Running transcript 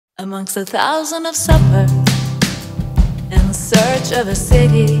Amongst 1,000 of suburbs, in search of a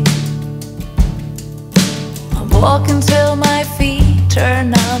city, I'm walking till my feet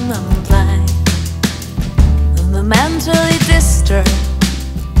turn numb and blind, and the mentally disturbed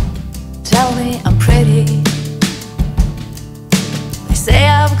tell me I'm pretty. They say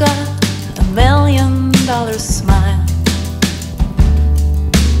I've got $1 million smile.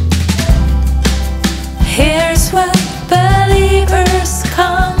 Here's where believers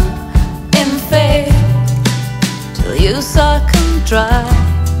come in faith, till you suck and dry.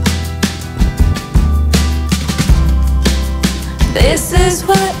 This is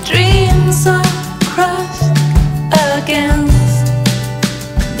what dreams are crushed against,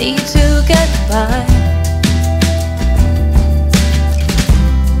 need to get by.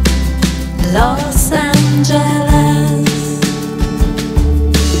 Los Angeles,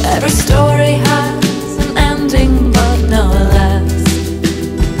 every story has an ending but no less.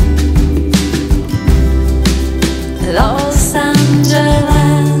 Los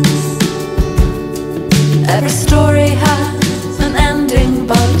Angeles, every story has an ending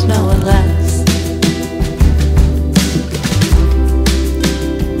but no less.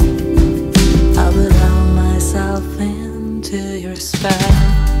 I will allow myself into your spell.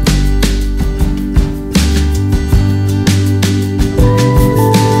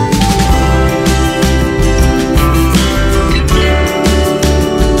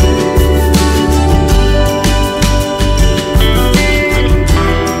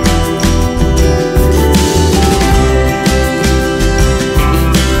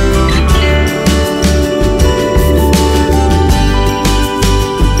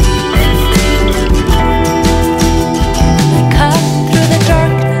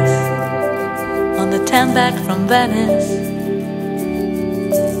 Back from Venice,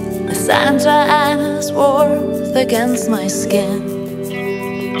 a Santa Ana's warmth against my skin.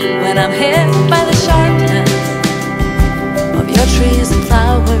 When I'm hit by the